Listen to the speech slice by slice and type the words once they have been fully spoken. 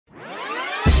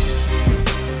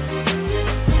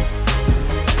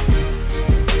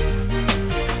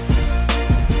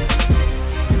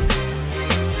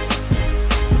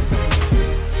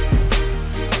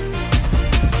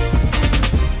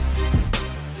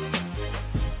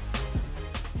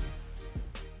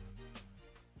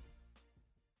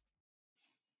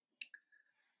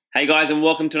Hey guys, and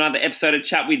welcome to another episode of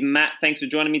Chat with Matt. Thanks for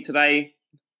joining me today.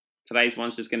 Today's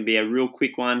one's just going to be a real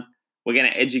quick one. We're going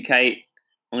to educate.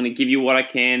 I'm going to give you what I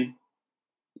can.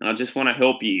 And I just want to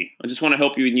help you. I just want to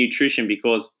help you with nutrition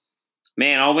because,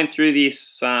 man, I went through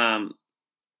this,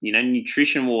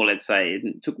 nutrition war, let's say.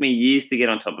 It took me years to get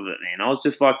on top of it, man. I was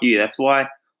just like you. That's why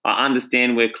I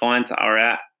understand where clients are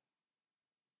at.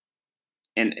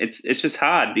 And it's just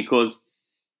hard because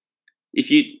if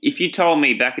you told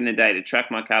me back in the day to track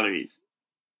my calories,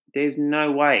 there's no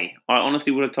way. I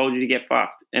honestly would have told you to get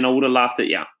fucked and I would have laughed at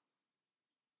you.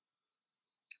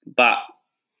 But,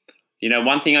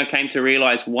 one thing I came to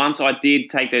realize once I did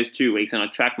take those 2 weeks and I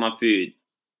tracked my food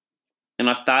and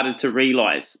I started to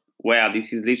realize, wow,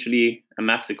 this is literally a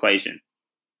maths equation.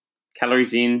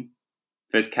 Calories in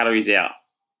versus calories out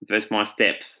versus my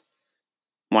steps,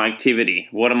 my activity.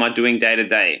 What am I doing day to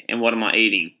day and what am I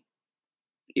eating?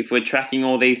 If we're tracking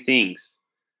all these things,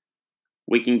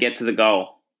 we can get to the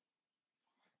goal.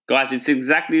 Guys, it's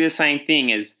exactly the same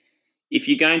thing as if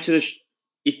you're going to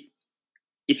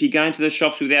if you're going to the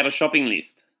shops without a shopping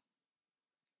list.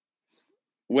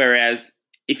 Whereas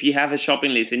if you have a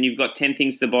shopping list and you've got 10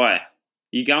 things to buy,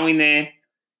 you go in there,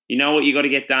 you know what you got to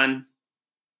get done.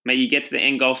 Mate, you get to the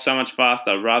end goal so much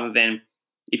faster rather than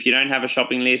if you don't have a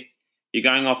shopping list, you're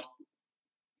going off,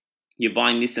 you're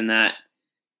buying this and that.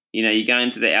 You're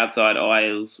going to the outside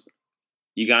aisles,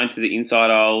 you're going to the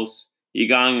inside aisles, you're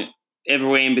going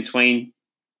everywhere in between,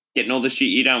 getting all the shit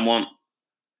you don't want.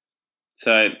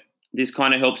 So this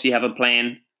kind of helps you have a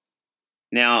plan.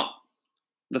 Now,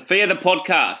 the fee of the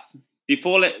podcast,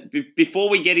 before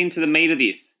we get into the meat of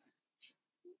this,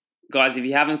 guys, if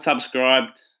you haven't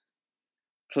subscribed,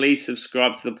 please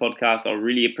subscribe to the podcast. I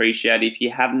really appreciate it. If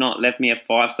you have not left me a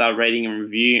 5-star rating and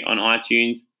review on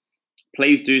iTunes,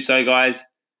 please do so, guys.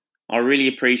 I really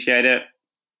appreciate it.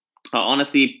 I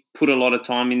honestly put a lot of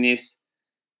time in this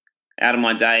out of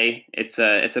my day. It's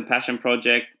a passion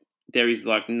project. There is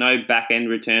no back end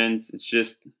returns. It's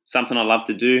just something I love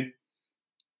to do.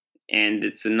 And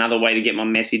it's another way to get my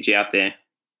message out there.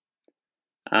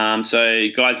 So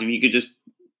guys, if you could just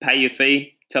pay your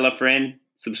fee, tell a friend,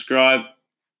 subscribe,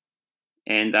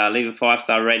 and leave a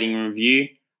 5-star rating and review.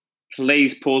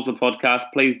 Please pause the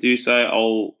podcast. Please do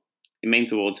so. It means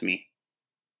the world to me.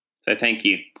 So thank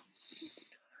you.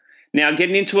 Now,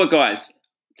 getting into it, guys.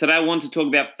 Today I want to talk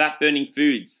about fat-burning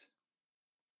foods.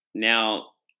 Now,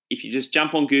 if you just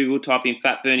jump on Google, type in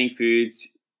fat-burning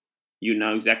foods, you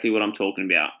know exactly what I'm talking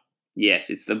about.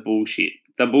 Yes, it's the bullshit.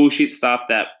 The bullshit stuff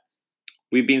that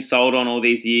we've been sold on all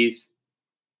these years.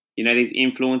 These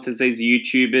influencers, these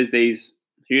YouTubers, these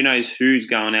who knows who's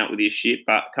coming out with this shit,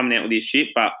 but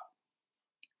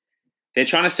they're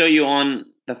trying to sell you on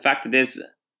the fact that there's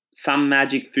some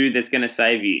magic food that's going to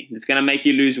save you, that's going to make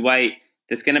you lose weight,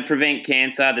 that's going to prevent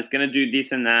cancer, that's going to do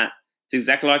this and that. It's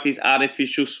exactly like these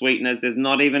artificial sweeteners. There's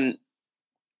not even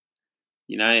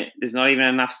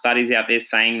enough studies out there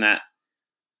saying that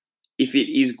if it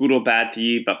is good or bad for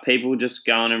you, but people just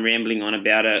going and rambling on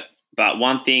about it. But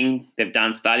one thing they've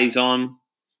done studies on,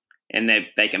 and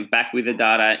they can back with the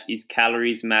data, is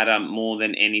calories matter more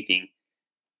than anything.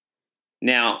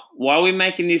 Now, why are we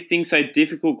making this thing so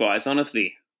difficult, guys?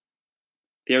 Honestly,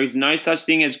 there is no such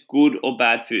thing as good or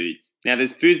bad foods. Now,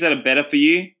 there's foods that are better for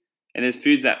you, and there's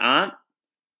foods that aren't.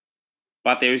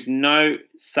 But there is no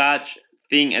such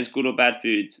thing as good or bad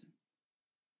foods.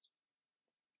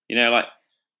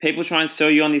 People try and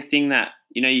sell you on this thing that,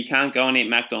 you can't go and eat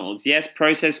McDonald's. Yes,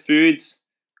 processed foods,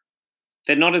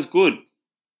 they're not as good.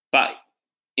 But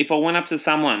if I went up to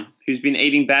someone who's been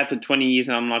eating bad for 20 years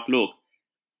and I'm like, look,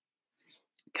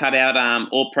 cut out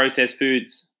all processed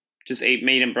foods, just eat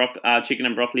meat and chicken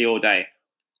and broccoli all day.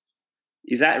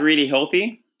 Is that really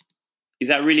healthy? Is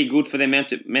that really good for their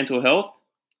mental health?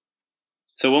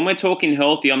 So when we're talking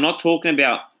healthy, I'm not talking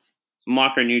about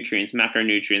micronutrients,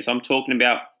 macronutrients. I'm talking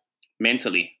about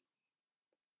mentally,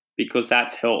 because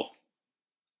that's health.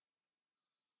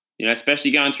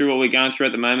 Especially going through what we're going through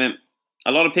at the moment.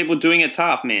 A lot of people doing it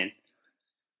tough, man.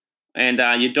 And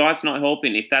your diet's not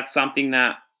helping. If that's something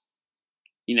that,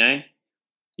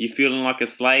 you're feeling like a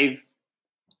slave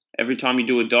every time you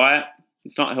do a diet,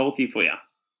 it's not healthy for you.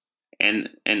 And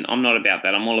I'm not about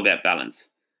that. I'm all about balance.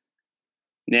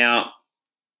 Now,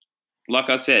 like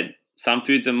I said, some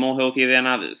foods are more healthier than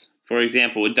others. For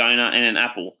example, a donut and an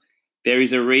apple. There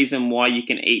is a reason why you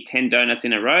can eat 10 donuts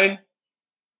in a row.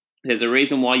 There's a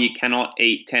reason why you cannot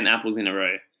eat 10 apples in a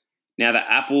row. Now, the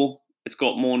apple, it's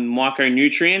got more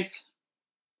micronutrients,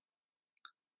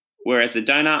 whereas the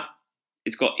donut,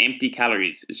 it's got empty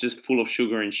calories. It's just full of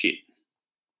sugar and shit.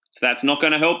 So that's not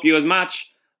going to help you as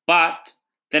much. But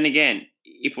then again,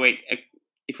 if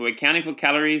if we're counting for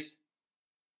calories,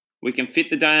 we can fit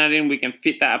the donut in, we can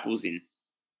fit the apples in.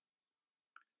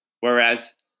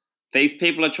 Whereas these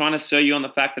people are trying to sell you on the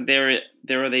fact that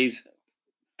there are these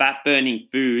fat-burning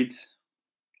foods.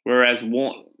 Whereas,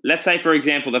 let's say, for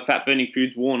example, the fat-burning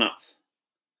foods, walnuts.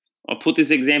 I'll put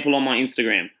this example on my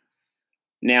Instagram.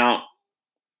 Now,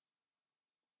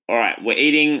 all right, we're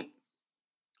eating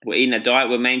a diet,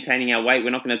 we're maintaining our weight.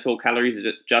 We're not going to talk calories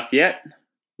just yet.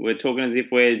 We're talking as if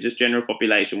we're just general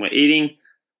population. We're eating,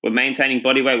 we're maintaining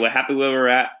body weight, we're happy where we're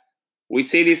at. We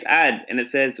see this ad and it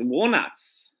says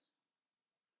walnuts.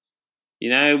 You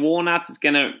know, walnuts, it's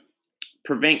going to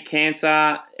prevent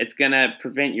cancer. It's going to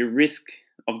prevent your risk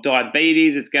of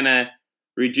diabetes. It's going to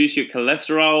reduce your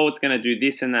cholesterol. It's going to do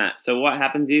this and that. So what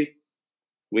happens is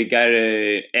we go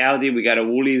to Aldi, we go to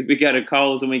Woolies, we go to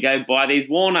Coles, and we go buy these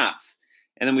walnuts.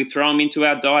 And then we throw them into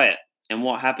our diet. And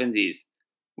what happens is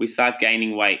we start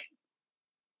gaining weight.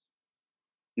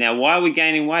 Now, why are we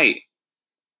gaining weight?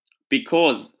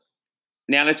 Because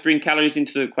now let's bring calories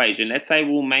into the equation. Let's say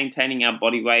we're maintaining our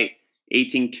body weight,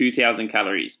 eating 2,000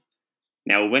 calories.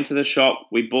 Now, we went to the shop,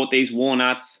 we bought these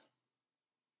walnuts,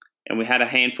 and we had a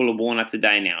handful of walnuts a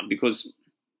day now. Because,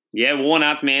 yeah,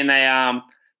 walnuts, man, they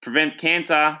prevent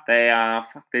cancer.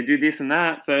 They do this and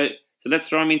that. So let's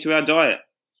throw them into our diet.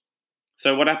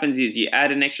 So what happens is you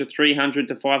add an extra 300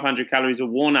 to 500 calories of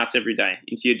walnuts every day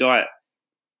into your diet.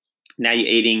 Now you're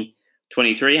eating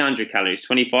 2,300 calories,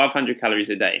 2,500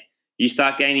 calories a day. You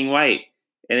start gaining weight,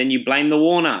 and then you blame the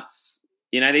walnuts.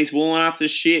 You know, these walnuts are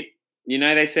shit. You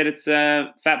know, they said it's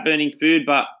a fat-burning food,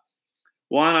 but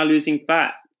why aren't I losing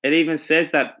fat? It even says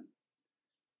that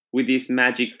with this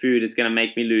magic food, it's going to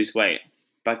make me lose weight.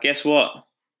 But guess what?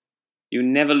 You'll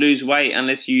never lose weight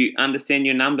unless you understand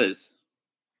your numbers.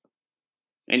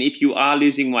 And if you are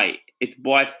losing weight, it's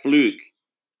by fluke.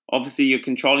 Obviously, you're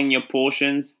controlling your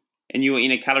portions and you're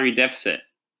in a calorie deficit.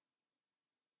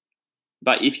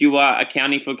 But if you are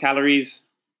accounting for calories,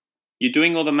 you're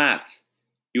doing all the maths.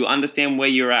 You understand where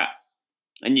you're at.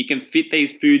 And you can fit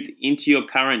these foods into your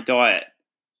current diet.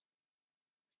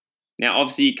 Now,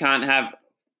 obviously, you can't have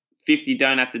 50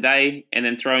 donuts a day and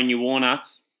then throw in your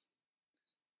walnuts.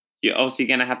 You're obviously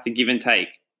going to have to give and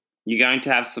take. You're going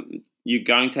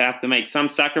to have to make some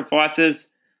sacrifices,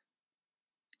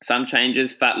 some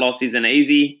changes. Fat loss isn't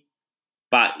easy,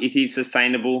 but it is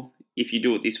sustainable if you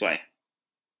do it this way.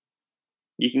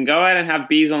 You can go out and have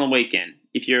beers on the weekend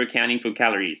if you're accounting for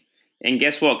calories. And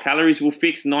guess what? Calories will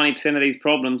fix 90% of these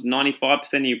problems,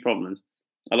 95% of your problems.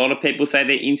 A lot of people say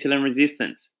they're insulin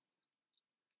resistant.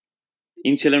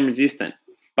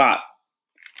 But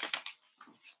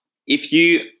if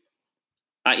you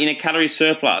are in a calorie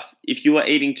surplus, if you are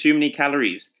eating too many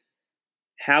calories,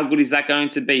 how good is that going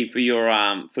to be for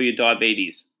your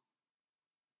diabetes?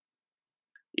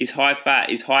 Is high fat,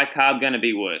 is high carb going to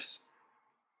be worse?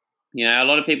 You know, a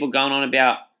lot of people going on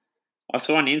about, I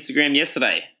saw on Instagram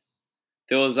yesterday,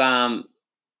 there was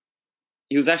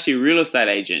he was actually a real estate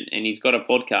agent and he's got a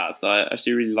podcast. I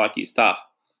actually really like his stuff.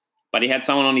 But he had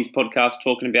someone on his podcast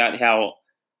talking about how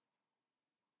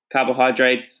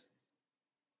carbohydrates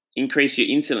increase your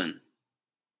insulin,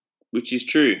 which is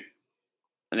true.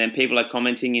 And then people are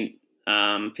commenting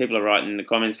people are writing in the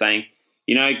comments saying,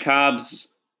 you know, carbs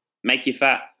make you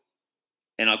fat.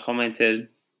 And I commented,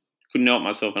 couldn't help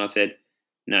myself, and I said,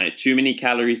 no, too many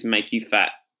calories make you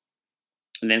fat.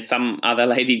 And then some other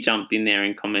lady jumped in there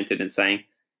and commented and saying,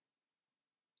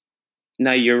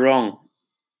 no, you're wrong.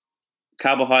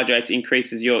 Carbohydrates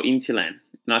increases your insulin.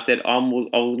 And I said, I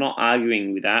was not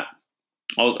arguing with that.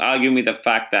 I was arguing with the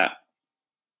fact that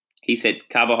he said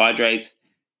carbohydrates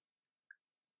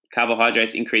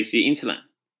increase your insulin.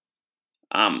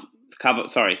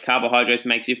 Carbohydrates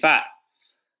makes you fat.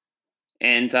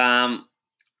 And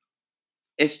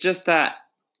it's just that,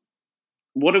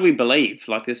 what do we believe?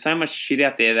 Like, there's so much shit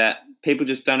out there that people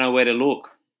just don't know where to look.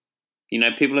 You know,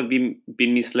 people have been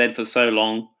misled for so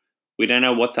long. We don't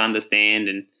know what to understand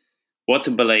and what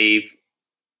to believe.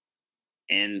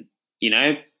 And, you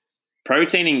know,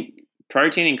 protein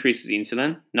increases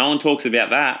insulin. No one talks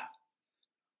about that.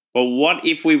 But what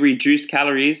if we reduce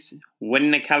calories, went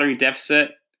in a calorie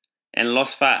deficit, and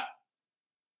lost fat?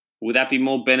 Would that be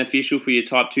more beneficial for your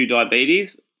type 2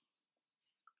 diabetes?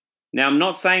 Now, I'm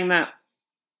not saying that,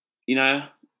 you know,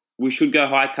 we should go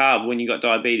high carb when you got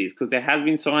diabetes, because there has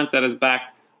been science that has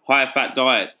backed higher fat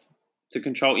diets to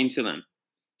control insulin.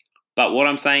 But what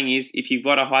I'm saying is, if you've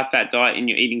got a high fat diet and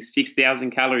you're eating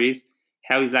 6,000 calories,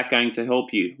 how is that going to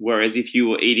help you? Whereas if you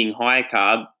were eating higher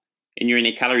carb and you're in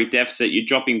a calorie deficit, you're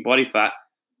dropping body fat,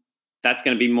 that's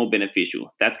going to be more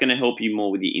beneficial. That's going to help you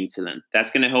more with your insulin. That's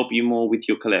going to help you more with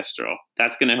your cholesterol.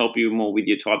 That's going to help you more with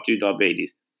your type 2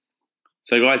 diabetes.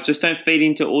 So guys, just don't feed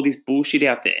into all this bullshit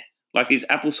out there. Like this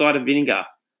apple cider vinegar.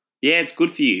 Yeah, it's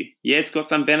good for you. Yeah, it's got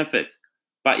some benefits.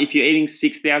 But if you're eating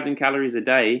 6,000 calories a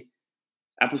day,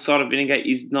 apple cider vinegar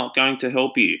is not going to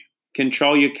help you.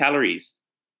 Control your calories.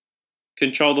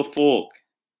 Control the fork.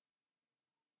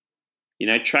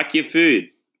 Track your food.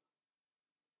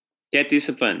 Get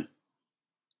disciplined.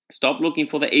 Stop looking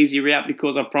for the easy route,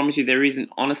 because I promise you there isn't.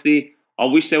 Honestly, I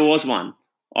wish there was one.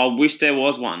 I wish there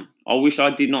was one. I wish I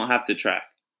did not have to track.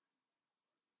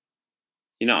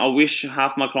 I wish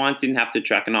half my clients didn't have to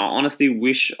track, and I honestly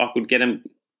wish I could get them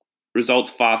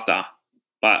results faster,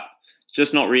 but it's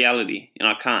just not reality, and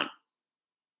I can't.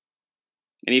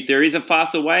 And if there is a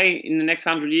faster way in the next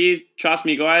 100 years, trust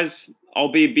me, guys,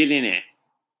 I'll be a billionaire.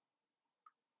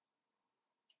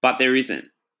 But there isn't.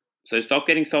 So stop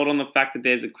getting sold on the fact that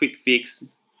there's a quick fix.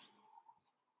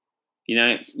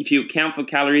 If you account for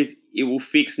calories, it will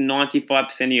fix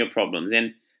 95% of your problems.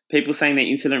 And people saying they're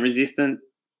insulin resistant,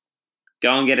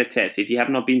 go and get a test. If you have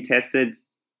not been tested,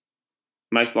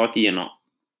 most likely you're not.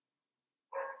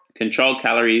 Control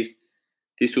calories.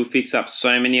 This will fix up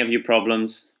so many of your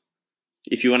problems.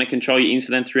 If you want to control your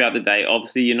insulin throughout the day,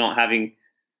 obviously you're not having,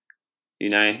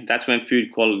 that's when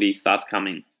food quality starts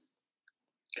coming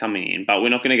in. But we're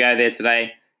not going to go there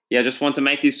today. Yeah, I just want to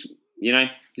make this,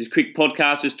 this quick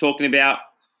podcast just talking about,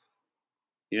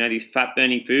 these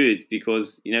fat-burning foods,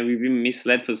 because, we've been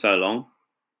misled for so long.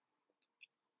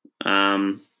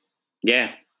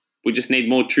 We just need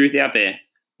more truth out there,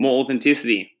 more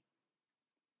authenticity.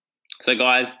 So,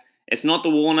 guys, it's not the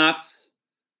walnuts.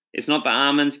 It's not the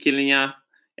almonds killing you.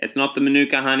 It's not the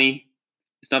Manuka honey.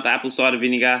 It's not the apple cider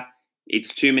vinegar.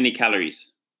 It's too many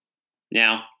calories.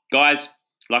 Now, guys,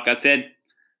 like I said,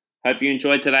 hope you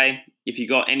enjoyed today. If you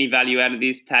got any value out of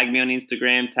this, tag me on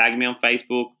Instagram, tag me on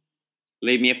Facebook,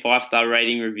 leave me a 5-star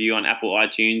rating review on Apple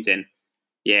iTunes, and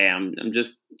yeah,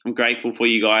 I'm grateful for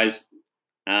you guys.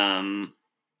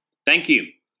 Thank you.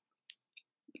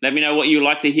 Let me know what you'd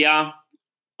like to hear.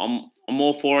 I'm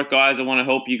all for it, guys. I want to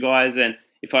help you guys, and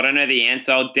if I don't know the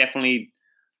answer, I'll definitely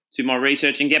do my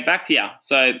research and get back to you.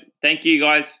 So thank you,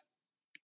 guys.